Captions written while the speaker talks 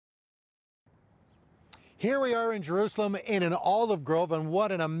Here we are in Jerusalem in an olive grove, and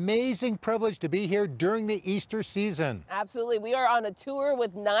what an amazing privilege to be here during the Easter season. Absolutely. We are on a tour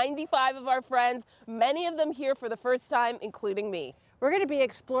with 95 of our friends, many of them here for the first time, including me. We're going to be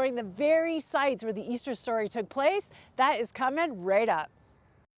exploring the very sites where the Easter story took place. That is coming right up.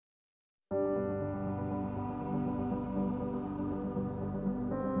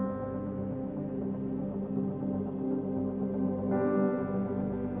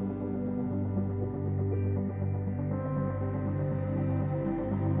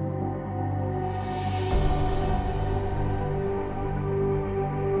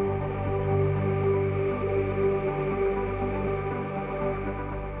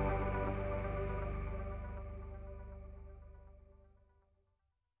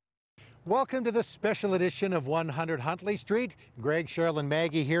 Welcome to the special edition of 100 Huntley Street. Greg, Cheryl, and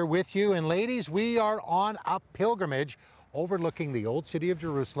Maggie here with you. And ladies, we are on a pilgrimage overlooking the old city of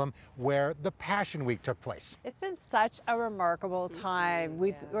Jerusalem where the Passion Week took place. It's been such a remarkable time.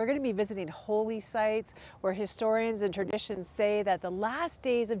 We're going to be visiting holy sites where historians and traditions say that the last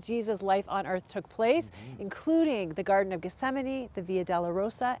days of Jesus' life on earth took place, including the Garden of Gethsemane, the Via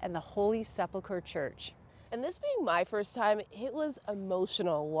Dolorosa, and the Holy Sepulchre Church. And this being my first time, it was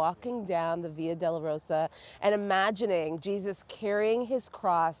emotional walking down the Via Dolorosa and imagining Jesus carrying his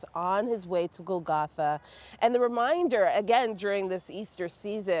cross on his way to Golgotha. And the reminder, again, during this Easter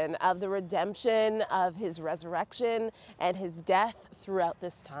season of the redemption of his resurrection and his death throughout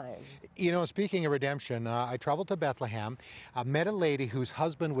this time. You know, speaking of redemption, I traveled to Bethlehem, met a lady whose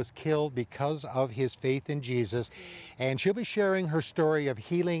husband was killed because of his faith in Jesus, and she'll be sharing her story of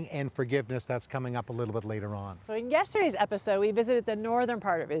healing and forgiveness. That's coming up a little bit later on. So in yesterday's episode, we visited the northern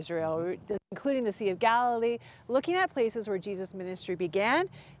part of Israel, including the Sea of Galilee, looking at places where Jesus' ministry began.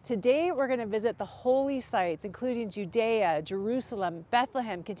 Today, we're going to visit the holy sites, including Judea, Jerusalem,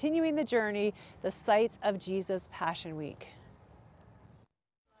 Bethlehem, continuing the journey, the sites of Jesus' Passion Week.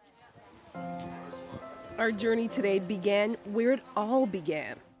 Our journey today began where it all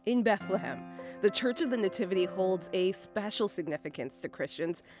began, in Bethlehem. The Church of the Nativity holds a special significance to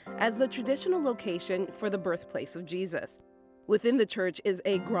Christians as the traditional location for the birthplace of Jesus. Within the church is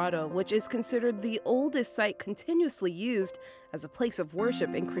a grotto, which is considered the oldest site continuously used as a place of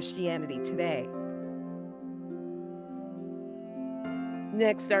worship in Christianity today.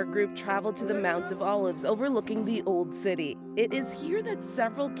 Next, our group traveled to the Mount of Olives overlooking the Old City. It is here that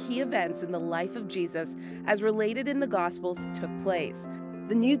several key events in the life of Jesus, as related in the Gospels, took place.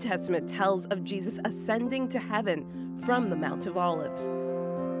 The New Testament tells of Jesus ascending to heaven from the Mount of Olives.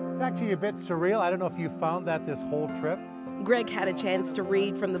 It's actually a bit surreal. I don't know if you found that this whole trip. Greg had a chance to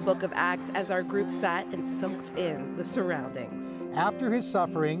read from the book of Acts as our group sat and soaked in the surroundings. After his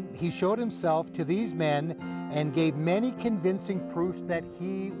suffering, he showed himself to these men and gave many convincing proofs that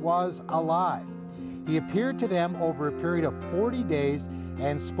he was alive. He appeared to them over a period of 40 days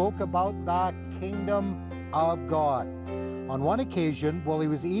and spoke about the kingdom of God. On one occasion, while he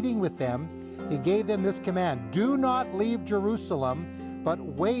was eating with them, he gave them this command: "Do not leave Jerusalem, but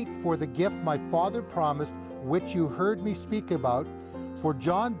wait for the gift my Father promised, which you heard me speak about. For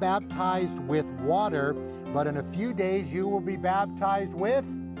John baptized with water, but in a few days you will be baptized with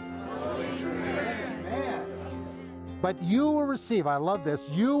Holy Spirit." Amen. But you will receive, I love this,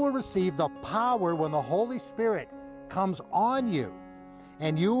 you will receive the power when the Holy Spirit comes on you.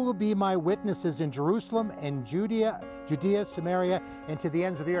 And you will be my witnesses in Jerusalem and Judea, Samaria, and to the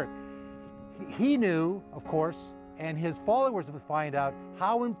ends of the earth. He knew, of course, and his followers would find out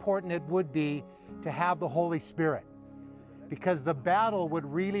how important it would be to have the Holy Spirit, because the battle would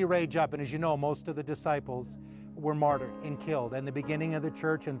really rage up. And as you know, most of the disciples were martyred and killed, and the beginning of the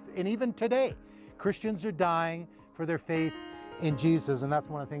church, and even today, Christians are dying for their faith in Jesus. And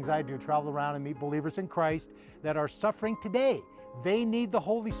that's one of the things I do, travel around and meet believers in Christ that are suffering today. They need the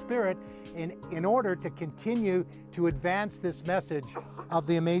Holy Spirit in order to continue to advance this message of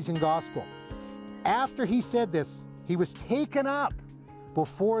the amazing gospel. After he said this, he was taken up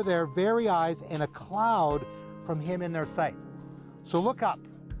before their very eyes, and a cloud from him in their sight. So look up.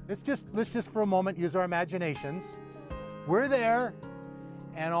 Let's just for a moment use our imaginations. We're there,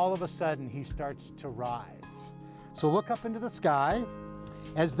 and all of a sudden he starts to rise. So look up into the sky.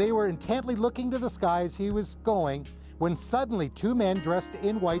 As they were intently looking to the sky as he was going, when suddenly two men dressed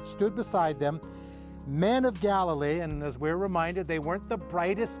in white stood beside them, men of Galilee. And as we're reminded, they weren't the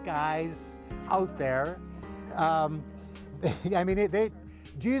brightest guys out there. I mean,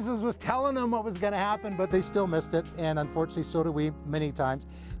 Jesus was telling them what was going to happen, but they still missed it, and unfortunately so do we many times.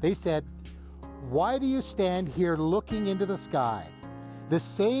 They said, "Why do you stand here looking into the sky? The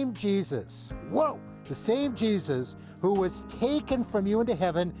same Jesus," whoa, "the same Jesus who was taken from you into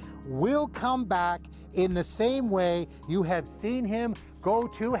heaven will come back In the same way, you have seen him go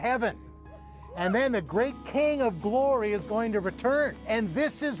to heaven. And then the great King of glory is going to return. And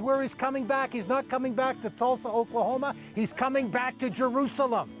this is where he's coming back. He's not coming back to Tulsa, Oklahoma. He's coming back to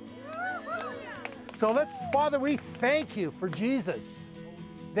Jerusalem. So Father, we thank you for Jesus,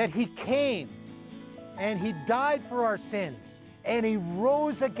 that he came and he died for our sins and he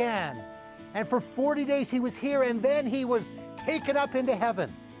rose again. And for 40 days he was here, and then he was taken up into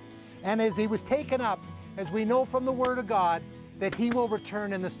heaven. And as he was taken up, as we know from the Word of God, that he will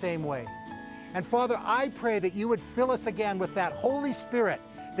return in the same way. And Father, I pray that you would fill us again with that Holy Spirit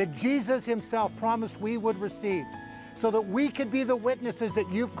that Jesus himself promised we would receive, so that we could be the witnesses that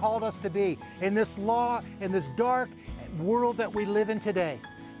you've called us to be in this in this dark world that we live in today.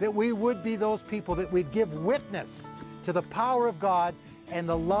 That we would be those people, that we'd give witness to the power of God and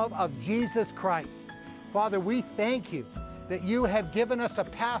the love of Jesus Christ. Father, we thank you that you have given us a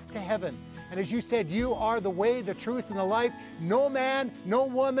path to heaven. And as you said, you are the way, the truth, and the life. No man, no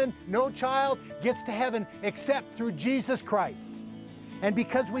woman, no child gets to heaven except through Jesus Christ. And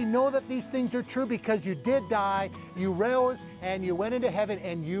because we know that these things are true, because you did die, you rose, and you went into heaven,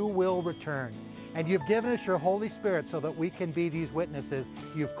 and you will return. And you've given us your Holy Spirit so that we can be these witnesses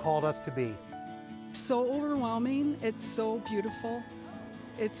you've called us to be. So overwhelming. It's so beautiful.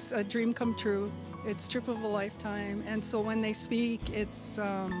 It's a dream come true. It's trip of a lifetime. And so when they speak, it's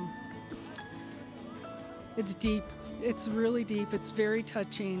deep. It's really deep. It's very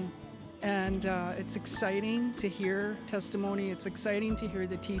touching. And it's exciting to hear testimony. It's exciting to hear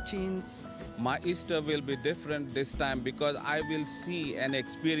the teachings. My Easter will be different this time because I will see and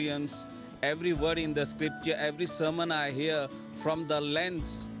experience every word in the scripture, every sermon I hear from the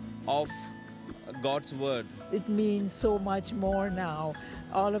lens of God's word. It means so much more now.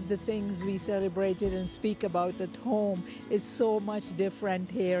 All of the things we celebrated and speak about at home is so much different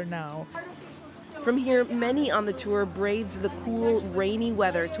here now. From here, many on the tour braved the cool, rainy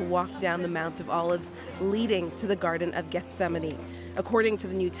weather to walk down the Mount of Olives, leading to the Garden of Gethsemane. According to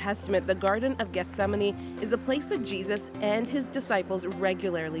the New Testament, the Garden of Gethsemane is a place that Jesus and his disciples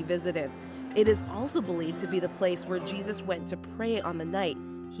regularly visited. It is also believed to be the place where Jesus went to pray on the night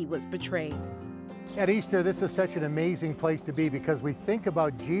he was betrayed. At Easter, this is such an amazing place to be because we think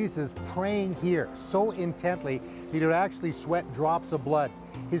about Jesus praying here so intently that he would actually sweat drops of blood.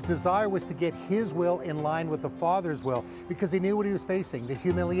 His desire was to get his will in line with the Father's will because he knew what he was facing, the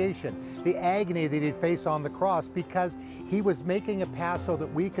humiliation, the agony that he'd face on the cross, because he was making a path so that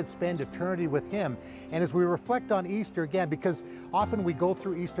we could spend eternity with him. And as we reflect on Easter again, because often we go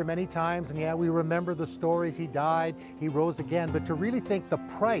through Easter many times and yeah, we remember the stories, he died, he rose again, but to really think the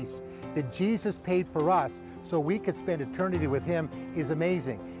price that Jesus paid for us so we could spend eternity with him is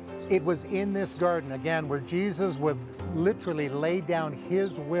amazing. It was in this garden, again, where Jesus would literally lay down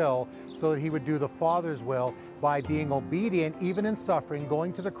his will so that he would do the Father's will by being obedient, even in suffering,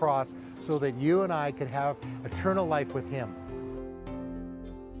 going to the cross so that you and I could have eternal life with him.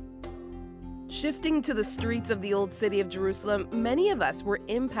 Shifting to the streets of the old city of Jerusalem, many of us were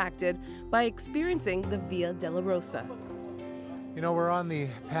impacted by experiencing the Via Dolorosa. You know, we're on the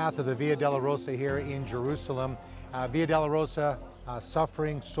path of the Via Dolorosa here in Jerusalem. Via Dolorosa,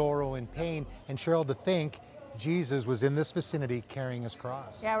 suffering, sorrow, and pain. And Cheryl, to think Jesus was in this vicinity carrying his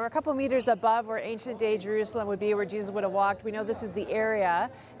cross. Yeah, we're a couple meters above where ancient day Jerusalem would be, where Jesus would have walked. We know this is the area,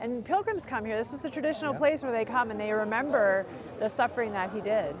 and pilgrims come here. This is the traditional place where they come and they remember the suffering that he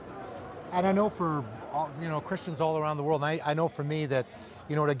did. And I know for all, Christians all around the world, and I know for me that,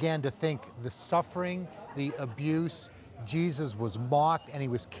 again, to think the suffering, the abuse, Jesus was mocked and he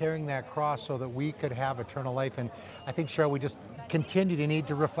was carrying that cross so that we could have eternal life. And I think, Cheryl, we just continue to need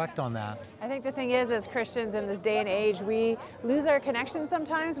to reflect on that. I think the thing is, as Christians in this day and age, we lose our connection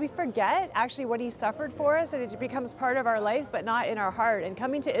sometimes. We forget actually what he suffered for us, and it becomes part of our life, but not in our heart. And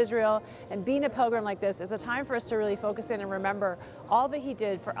coming to Israel and being a pilgrim like this is a time for us to really focus in and remember all that he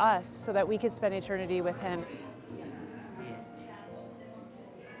did for us so that we could spend eternity with him.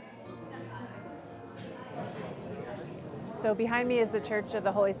 So behind me is the Church of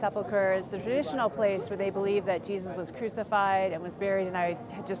the Holy Sepulchre. It's the traditional place where they believe that Jesus was crucified and was buried, and I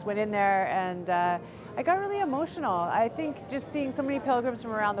just went in there and I got really emotional. I think just seeing so many pilgrims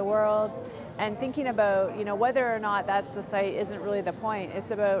from around the world and thinking about, whether or not that's the site isn't really the point.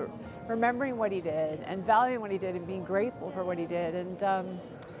 It's about remembering what he did and valuing what he did and being grateful for what he did. And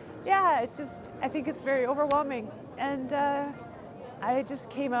yeah, it's just, I think it's very overwhelming. And I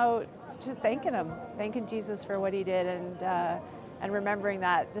just came out just thanking Jesus for what he did, and remembering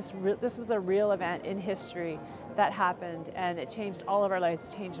that this was a real event in history that happened, and it changed all of our lives.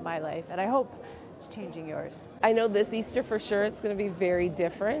 It changed my life, and I hope It's changing yours. I know this Easter for sure it's going to be very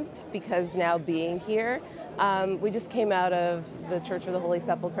different because now being here, we just came out of the Church of the Holy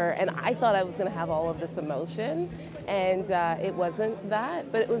Sepulchre and I thought I was going to have all of this emotion and it wasn't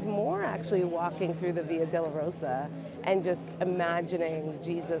that, but it was more actually walking through the Via Dolorosa and just imagining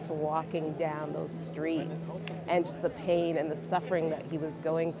Jesus walking down those streets and just the pain and the suffering that he was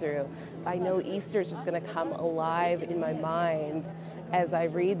going through. I know Easter is just going to come alive in my mind as I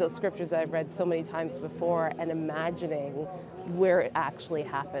read those scriptures I've read so many times before and imagining where it actually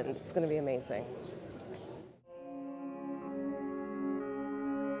happened. It's going to be amazing.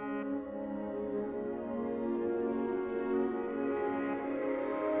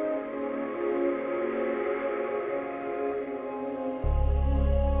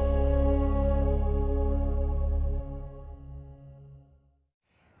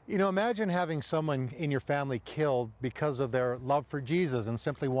 You know, imagine having someone in your family killed because of their love for Jesus and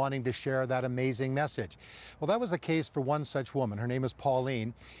simply wanting to share that amazing message. Well, that was the case for one such woman. Her name is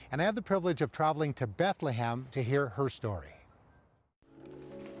Pauline, and I had the privilege of traveling to Bethlehem to hear her story.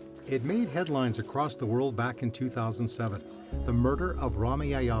 It made headlines across the world back in 2007. The murder of Rami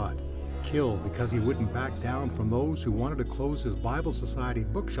Ayyad, killed because he wouldn't back down from those who wanted to close his Bible Society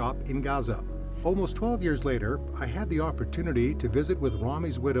bookshop in Gaza. Almost 12 years later, I had the opportunity to visit with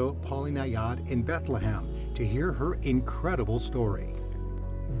Rami's widow, Pauline Ayyad, in Bethlehem to hear her incredible story.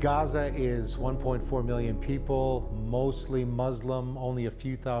 Gaza is 1.4 million people, mostly Muslim, only a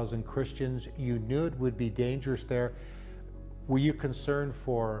few thousand Christians. You knew it would be dangerous there. Were you concerned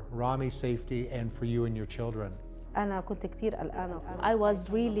for Rami's safety and for you and your children? I was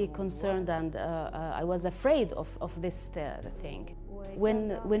really concerned and I was afraid of this thing.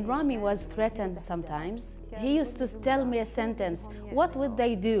 When Rami was threatened sometimes, he used to tell me a sentence, what would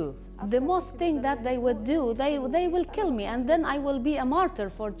they do? The most thing that they would do, they will kill me and then I will be a martyr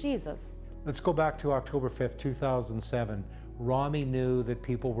for Jesus. Let's go back to October 5th, 2007. Rami knew that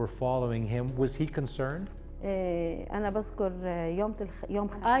people were following him. Was he concerned? I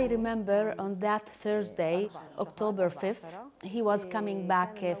remember on that Thursday, October 5th, he was coming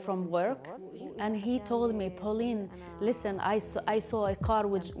back from work and he told me, Pauline, listen, I saw a car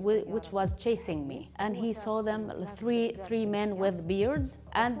which was chasing me, and he saw them, three men with beards,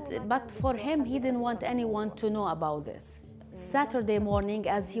 but for him, he didn't want anyone to know about this. Saturday morning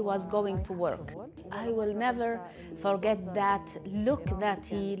as he was going to work, I will never forget that look that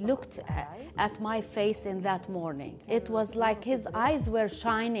he looked at my face in that morning. It was like his eyes were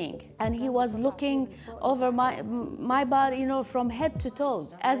shining and he was looking over my body, you know, from head to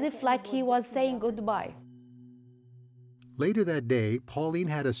toes, as if like he was saying goodbye. Later that day, Pauline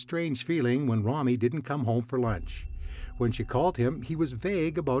had a strange feeling when Rami didn't come home for lunch. When she called him, he was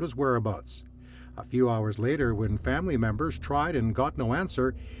vague about his whereabouts. A few hours later, when family members tried and got no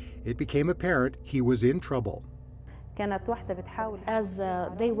answer, it became apparent he was in trouble. As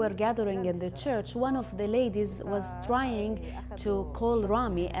they were gathering in the church, one of the ladies was trying to call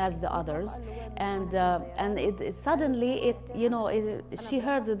Rami as the others, and suddenly she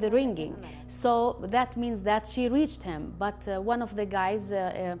heard the ringing. So that means that she reached him. But one of the guys,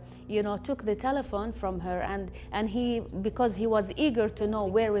 took the telephone from her, and he, because he was eager to know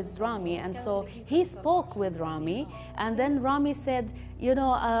where is Rami, and so he spoke with Rami, and then Rami said,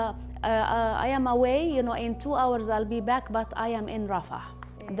 I am away, in 2 hours I'll be back, but I am in Rafah.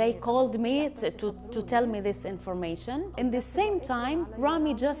 They called me to tell me this information. In the same time,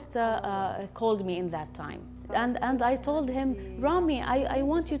 Rami just called me in that time. And I told him, Rami, I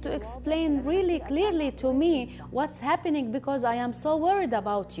want you to explain really clearly to me what's happening because I am so worried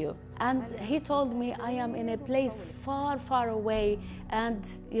about you. And he told me, I am in a place far, far away and,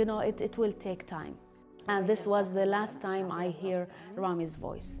 it will take time. And this was the last time I hear Rami's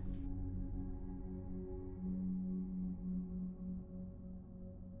voice.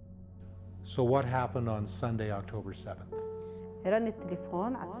 So what happened on Sunday, October 7th?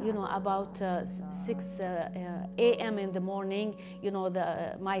 About 6 a.m. in the morning,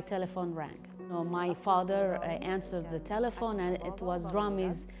 my telephone rang. My father answered the telephone and it was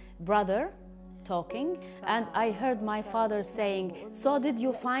Rami's brother talking. And I heard my father saying, so did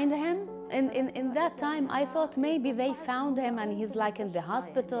you find him? In that time, I thought maybe they found him and he's like in the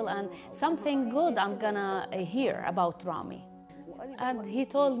hospital and something good I'm gonna hear about Rami. And he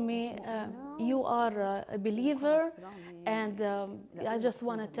told me, you are a believer, and I just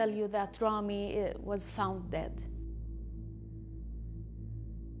want to tell you that Rami was found dead.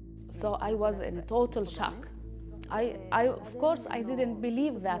 So I was in a total shock. Of course, I didn't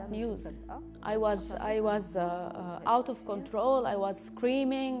believe that news. I was out of control. I was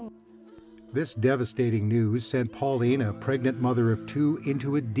screaming. This devastating news sent Pauline, a pregnant mother of 2,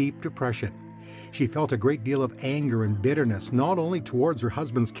 into a deep depression. She felt a great deal of anger and bitterness, not only towards her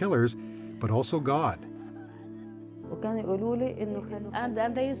husband's killers, but also God.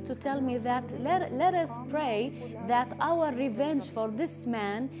 And they used to tell me that let us pray that our revenge for this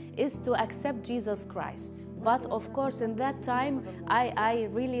man is to accept Jesus Christ. But of course, in that time, I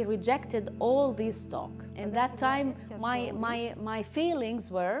really rejected all this talk. In that time, my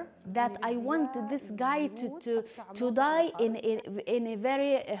feelings were that I wanted this guy to die in a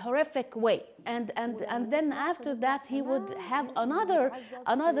very horrific way. And then after that, he would have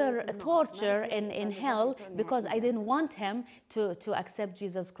another torture in hell, because I didn't want him to accept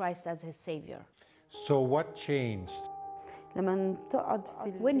Jesus Christ as his Savior. So what changed?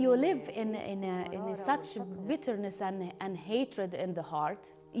 When you live in such bitterness and hatred in the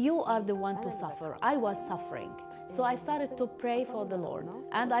heart, you are the one to suffer. I was suffering. So I started to pray for the Lord.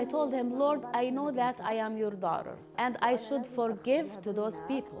 And I told him, Lord, I know that I am your daughter, and I should forgive to those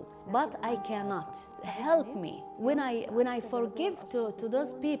people, but I cannot. Help me. When I forgive to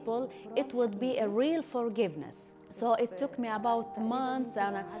those people, it would be a real forgiveness. So it took me about months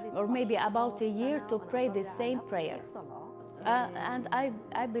or maybe about a year to pray the same prayer. And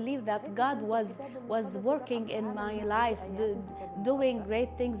I believe that God was working in my life, doing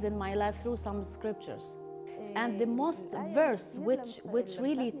great things in my life through some scriptures. And the most verse which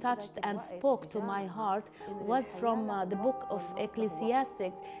really touched and spoke to my heart was from the book of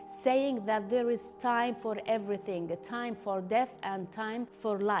Ecclesiastes, saying that there is time for everything, a time for death and time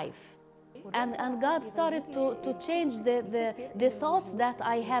for life. And God started to change the thoughts that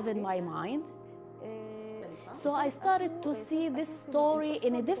I have in my mind. So I started to see this story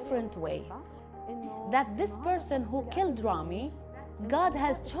in a different way. That this person who killed Rami, God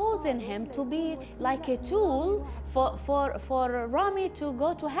has chosen him to be like a tool for Rami to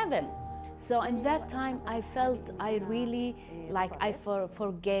go to heaven. So in that time, I felt I really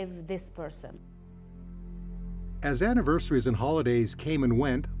forgave this person. As anniversaries and holidays came and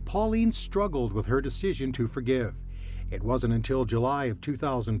went, Pauline struggled with her decision to forgive. It wasn't until July of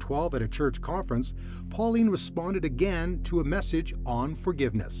 2012 at a church conference, Pauline responded again to a message on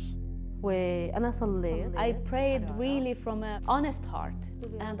forgiveness. I prayed really from an honest heart,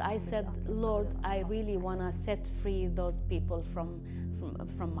 and I said, Lord, I really want to set free those people from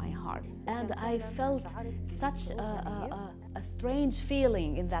my heart. And I felt such a strange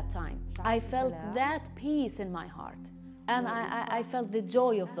feeling in that time. I felt that peace in my heart. And I felt the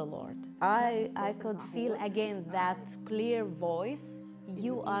joy of the Lord. I could feel again that clear voice,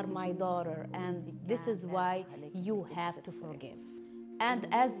 you are my daughter, and this is why you have to forgive. And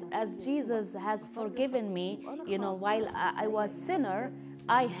as Jesus has forgiven me, while I was sinner,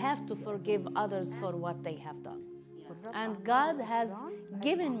 I have to forgive others for what they have done. And God has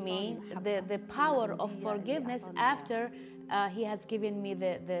given me the power of forgiveness after He has given me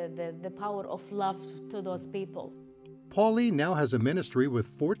the power of love to those people. Pauline now has a ministry with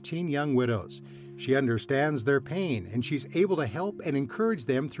 14 young widows. She understands their pain, and she's able to help and encourage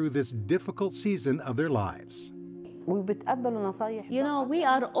them through this difficult season of their lives. We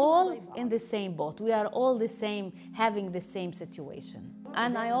are all in the same boat. We are all the same, having the same situation.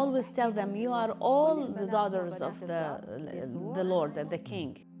 And I always tell them, you are all the daughters of the Lord and the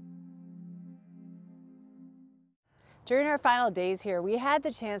King. During our final days here, we had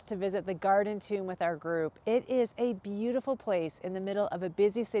the chance to visit the Garden Tomb with our group. It is a beautiful place in the middle of a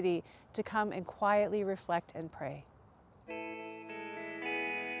busy city to come and quietly reflect and pray.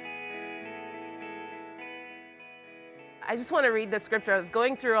 I just want to read the scripture. I was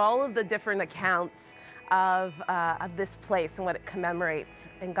going through all of the different accounts of this place and what it commemorates,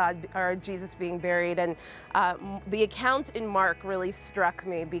 and Jesus being buried. And the account in Mark really struck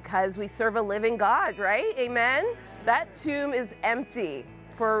me because we serve a living God, right? Amen? That tomb is empty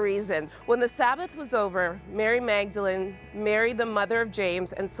for a reason. When the Sabbath was over, Mary Magdalene, Mary the mother of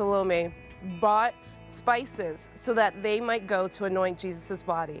James, and Salome bought spices so that they might go to anoint Jesus'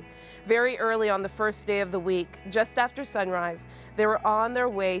 body. Very early on the first day of the week, just after sunrise, they were on their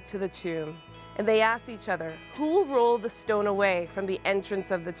way to the tomb. And they asked each other, who will roll the stone away from the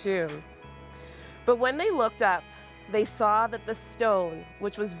entrance of the tomb? But when they looked up, they saw that the stone,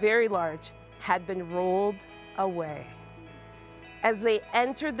 which was very large, had been rolled away. As they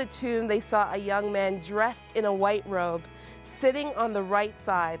entered the tomb, they saw a young man dressed in a white robe, sitting on the right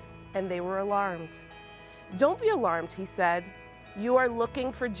side, and they were alarmed. Don't be alarmed, he said. You are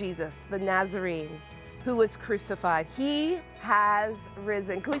looking for Jesus, the Nazarene, who was crucified. He has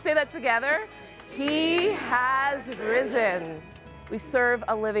risen. Can we say that together? He has risen. We serve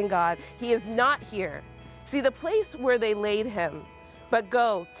a living God. He is not here. See, the place where they laid him. But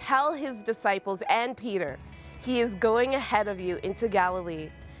go, tell his disciples and Peter, he is going ahead of you into Galilee.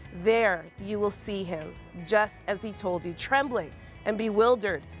 There you will see him, just as he told you. Trembling and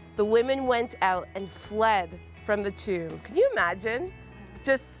bewildered, the women went out and fled from the tomb. Can you imagine?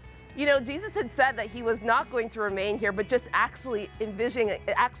 Just, you know, Jesus had said that he was not going to remain here, but just actually envisioning it,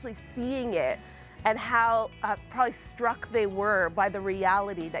 actually seeing it, and how probably struck they were by the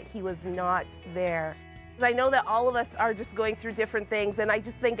reality that he was not there. I know that all of us are just going through different things, and I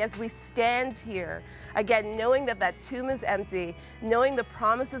just think as we stand here, again, knowing that that tomb is empty, knowing the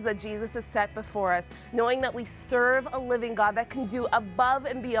promises that Jesus has set before us, knowing that we serve a living God that can do above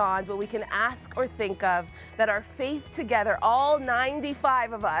and beyond what we can ask or think of, that our faith together, all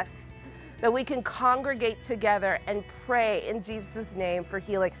 95 of us, that we can congregate together and pray in Jesus' name for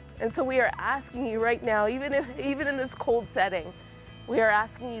healing. And so we are asking you right now, even in this cold setting, we are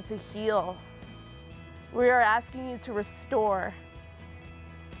asking you to heal. We are asking you to restore.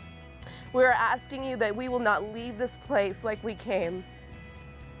 We are asking you that we will not leave this place like we came,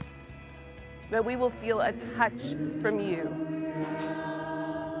 that we will feel a touch from you.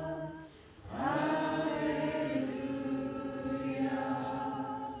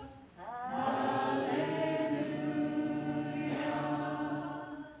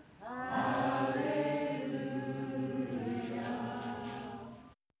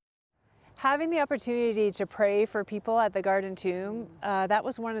 Having the opportunity to pray for people at the Garden Tomb, that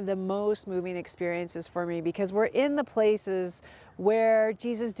was one of the most moving experiences for me, because we're in the places where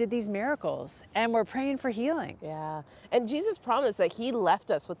Jesus did these miracles and we're praying for healing. Yeah, and Jesus promised that he left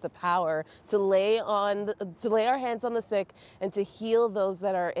us with the power to lay our hands on the sick and to heal those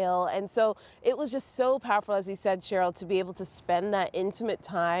that are ill. And so it was just so powerful, as you said, Cheryl, to be able to spend that intimate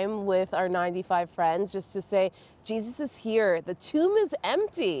time with our 95 friends, just to say, Jesus is here. The tomb is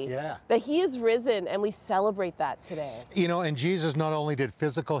empty. Yeah. That he is risen, and we celebrate that today. You know, and Jesus not only did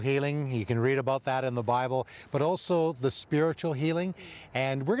physical healing, you can read about that in the Bible, but also the spiritual healing.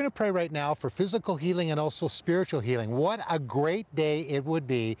 And we're going to pray right now for physical healing and also spiritual healing. What a great day it would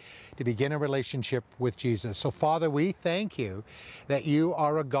be to begin a relationship with Jesus. So Father, we thank you that you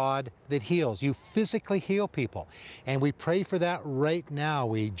are a God that heals. You physically heal people. And we pray for that right now.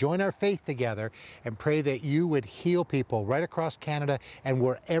 We join our faith together and pray that you would heal people right across Canada and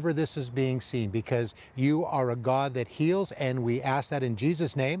wherever this is being seen, because you are a God that heals, and we ask that in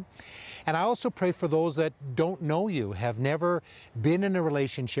Jesus' name. And I also pray for those that don't know you, have never been in a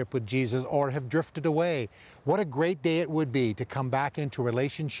relationship with Jesus, or have drifted away. What a great day it would be to come back into a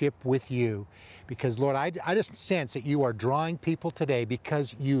relationship with you. Because Lord, I just sense that you are drawing people today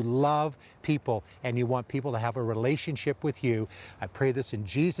because you love people and you want people to have a relationship with you. I pray this in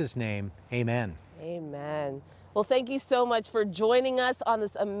Jesus' name, amen. Amen. Well, thank you so much for joining us on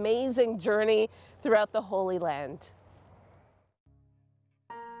this amazing journey throughout the Holy Land.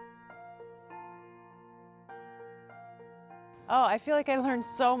 Oh, I feel like I learned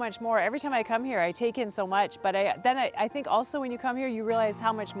so much more. Every time I come here, I take in so much, but I think also when you come here, you realize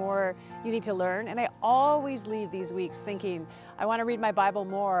how much more you need to learn. And I always leave these weeks thinking, I want to read my Bible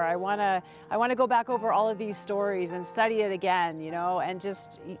more. I want to go back over all of these stories and study it again, you know, and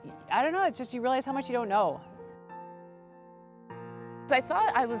just, I don't know, it's just you realize how much you don't know. I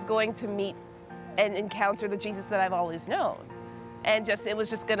thought I was going to meet and encounter the Jesus that I've always known. And it was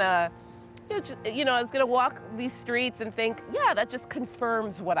just gonna, I was gonna walk these streets and think, yeah, that just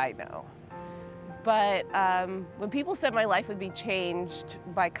confirms what I know. But when people said my life would be changed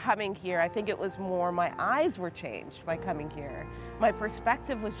by coming here, I think it was more my eyes were changed by coming here. My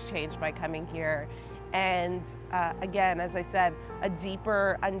perspective was changed by coming here. And again, as I said, a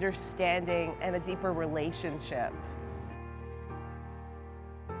deeper understanding and a deeper relationship.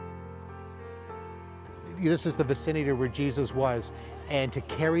 This is the vicinity where Jesus was, and to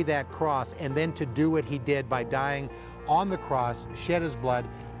carry that cross and then to do what he did by dying on the cross, shed his blood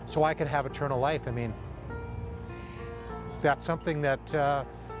so I could have eternal life. I mean, that's something that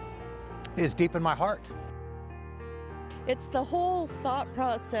is deep in my heart. It's the whole thought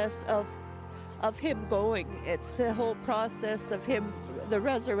process of him going. It's the whole process of him, the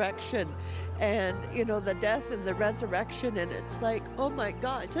resurrection, and the death and the resurrection. And it's like, oh my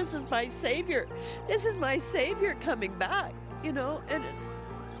gosh, this is my Savior. This is my Savior coming back, and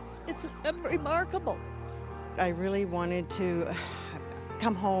it's remarkable. I really wanted to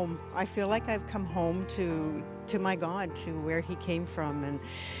come home. I feel like I've come home to my God, to where he came from,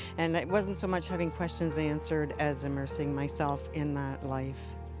 and it wasn't so much having questions answered as immersing myself in that life.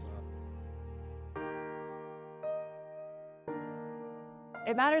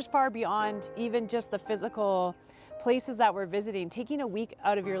 It matters far beyond even just the physical places that we're visiting. Taking a week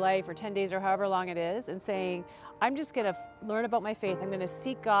out of your life, or 10 days, or however long it is, and saying, I'm just going to learn about my faith. I'm going to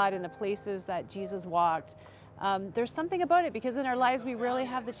seek God in the places that Jesus walked. there's something about it, because in our lives we really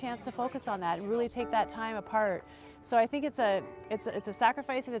have the chance to focus on that and really take that time apart. So I think it's a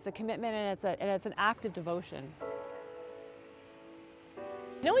sacrifice, and it's a commitment, and it's an act of devotion.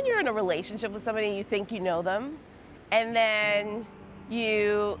 You know when you're in a relationship with somebody and you think you know them, and then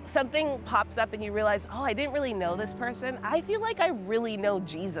something pops up and you realize, oh, I didn't really know this person. I feel like I really know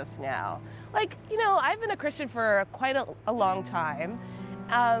Jesus now. Like, you know, I've been a Christian for quite a long time,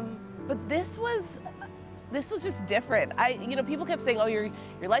 but this was just different. You know, people kept saying, oh, your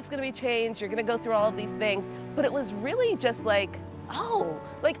life's gonna be changed, you're gonna go through all of these things, but it was really just like, oh,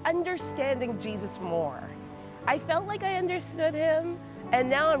 like understanding Jesus more. I felt like I understood him, and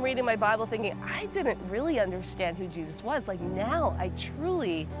now I'm reading my Bible thinking, I didn't really understand who Jesus was. Like now I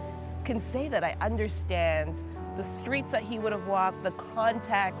truly can say that I understand the streets that he would have walked, the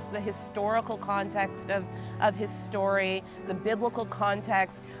context, the historical context of his story, the biblical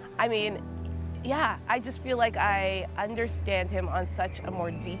context. I mean, yeah, I just feel like I understand him on such a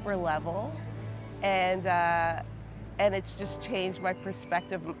more deeper level, and it's just changed my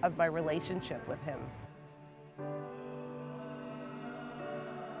perspective of my relationship with him.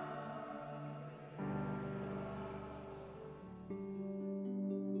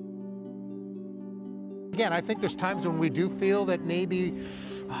 Again, I think there's times when we do feel that maybe,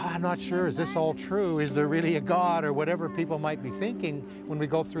 I'm not sure, is this all true? Is there really a God, or whatever people might be thinking when we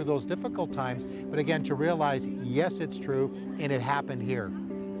go through those difficult times? But again, to realize, yes, it's true, and it happened here.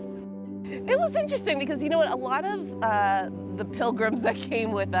 It was interesting because, you know what, a lot of the pilgrims that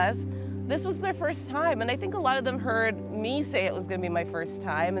came with us, this was their first time, and I think a lot of them heard me say it was going to be my first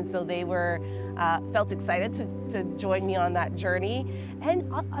time, and so they felt excited to join me on that journey. And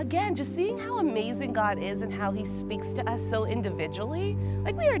again, just seeing how amazing God is and how he speaks to us so individually.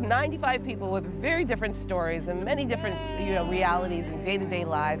 Like, we are 95 people with very different stories and many different, you know, realities and day-to-day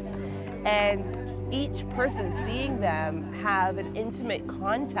lives, and each person, seeing them have an intimate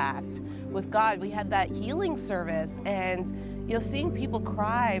contact with God. We had that healing service, and you know, seeing people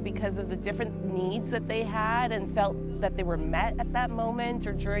cry because of the different needs that they had and felt that they were met at that moment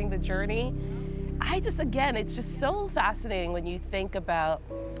or during the journey. Again, it's just so fascinating when you think about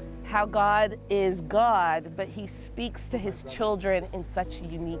how God is God, but he speaks to his children in such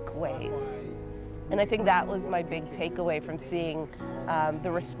unique ways. And I think that was my big takeaway from seeing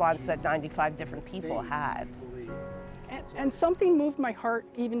the response that 95 different people had. And something moved my heart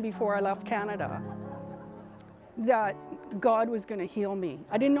even before I left Canada, that God was going to heal me.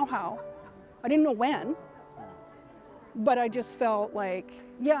 I didn't know how, I didn't know when, but I just felt like,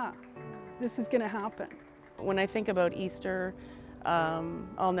 yeah, this is going to happen. When I think about Easter,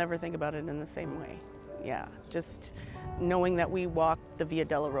 I'll never think about it in the same way. Yeah, just knowing that we walked the Via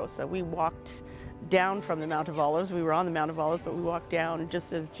Dolorosa. We walked down from the Mount of Olives. We were on the Mount of Olives, but we walked down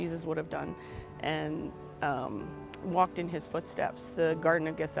just as Jesus would have done, and walked in his footsteps, the Garden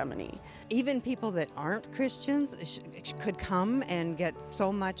of Gethsemane. Even people that aren't Christians could come and get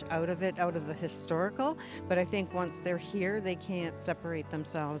so much out of it, out of the historical, but I think once they're here, they can't separate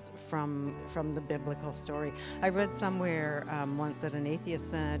themselves from the biblical story. I read somewhere once that an atheist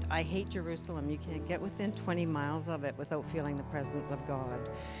said, I hate Jerusalem. You can't get within 20 miles of it without feeling the presence of God.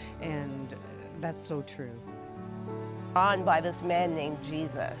 And that's so true. On by this man named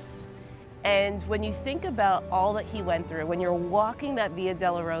Jesus. And when you think about all that he went through, when you're walking that Via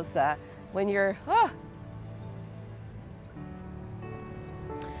Dolorosa, when you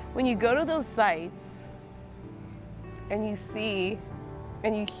go to those sites and you see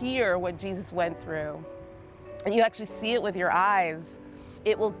and you hear what Jesus went through, and you actually see it with your eyes,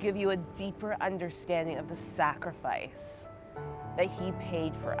 it will give you a deeper understanding of the sacrifice that he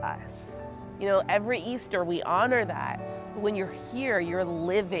paid for us. You know, every Easter we honor that. But when you're here, you're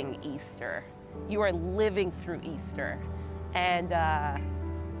living Easter. You are living through Easter. And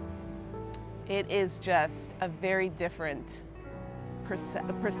it is just a very different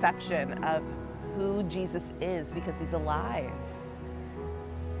perception of who Jesus is, because he's alive.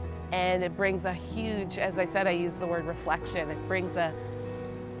 And it brings a huge, as I said, I use the word reflection. It brings a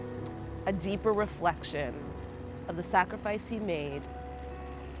deeper reflection of the sacrifice he made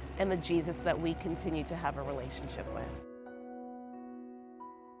and the Jesus that we continue to have a relationship with.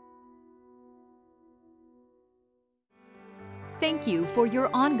 Thank you for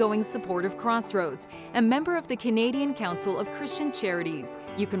your ongoing support of Crossroads, a member of the Canadian Council of Christian Charities.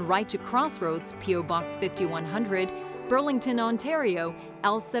 You can write to Crossroads, P.O. Box 5100, Burlington, Ontario,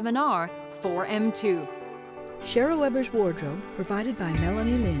 L7R 4M2. Cheryl Weber's wardrobe provided by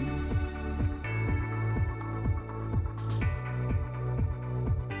Melanie Lynn.